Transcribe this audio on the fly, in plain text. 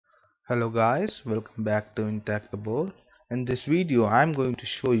Hello guys, welcome back to Intact Abode. In this video, I'm going to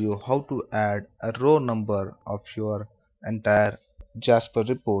show you how to add a row number of your entire Jasper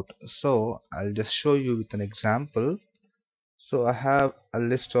report. So I'll just show you with an example. So I have a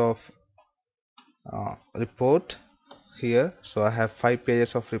list of report here. So I have 5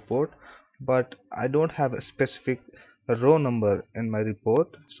 pages of report, but I don't have a specific row number in my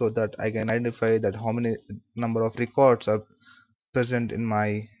report so that I can identify that how many number of records are present in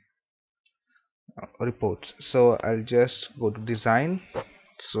my reports. So I'll just go to design.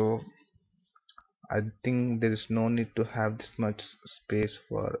 So I think there is no need to have this much space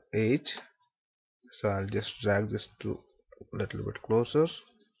for age, so I'll just drag this to a little bit closer,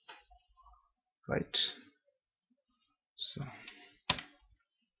 right? So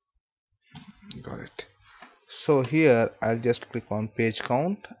got it. So here I'll just click on page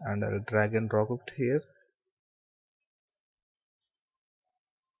count and I'll drag and drop it here.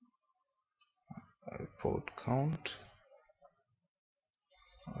 Report count.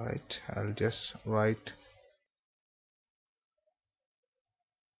 Alright, I'll just write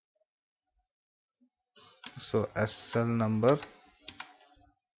so SL number,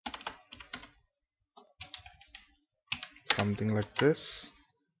 something like this.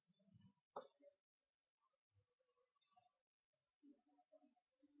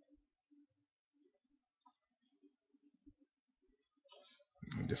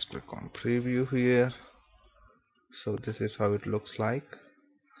 Just click on preview here. So this is how it looks like.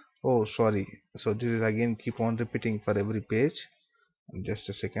 Oh, sorry. So this is again keep on repeating for every page. Just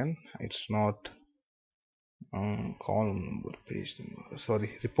a second. It's not column number, page number.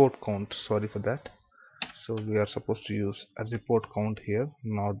 Sorry, report count. Sorry for that. So we are supposed to use a report count here,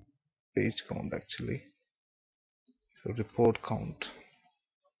 not page count actually. So report count.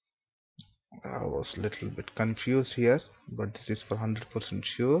 I was a little bit confused here, but this is for 100%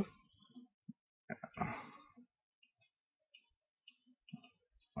 sure.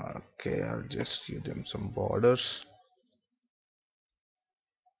 Okay, I'll just give them some borders.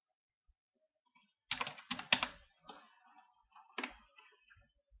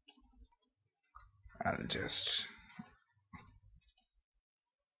 I'll just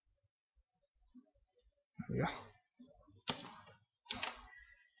yeah.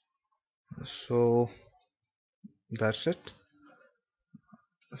 So that's it.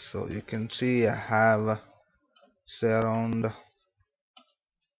 So you can see I have say around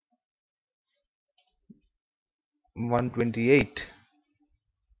 128.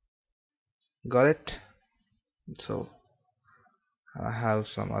 Got it? So I have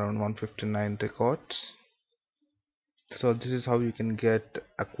some around 159 records. So this is how you can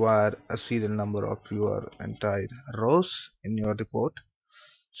acquire a serial number of your entire rows in your report.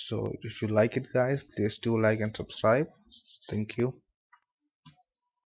 So if you like it guys, please do like and subscribe. Thank you.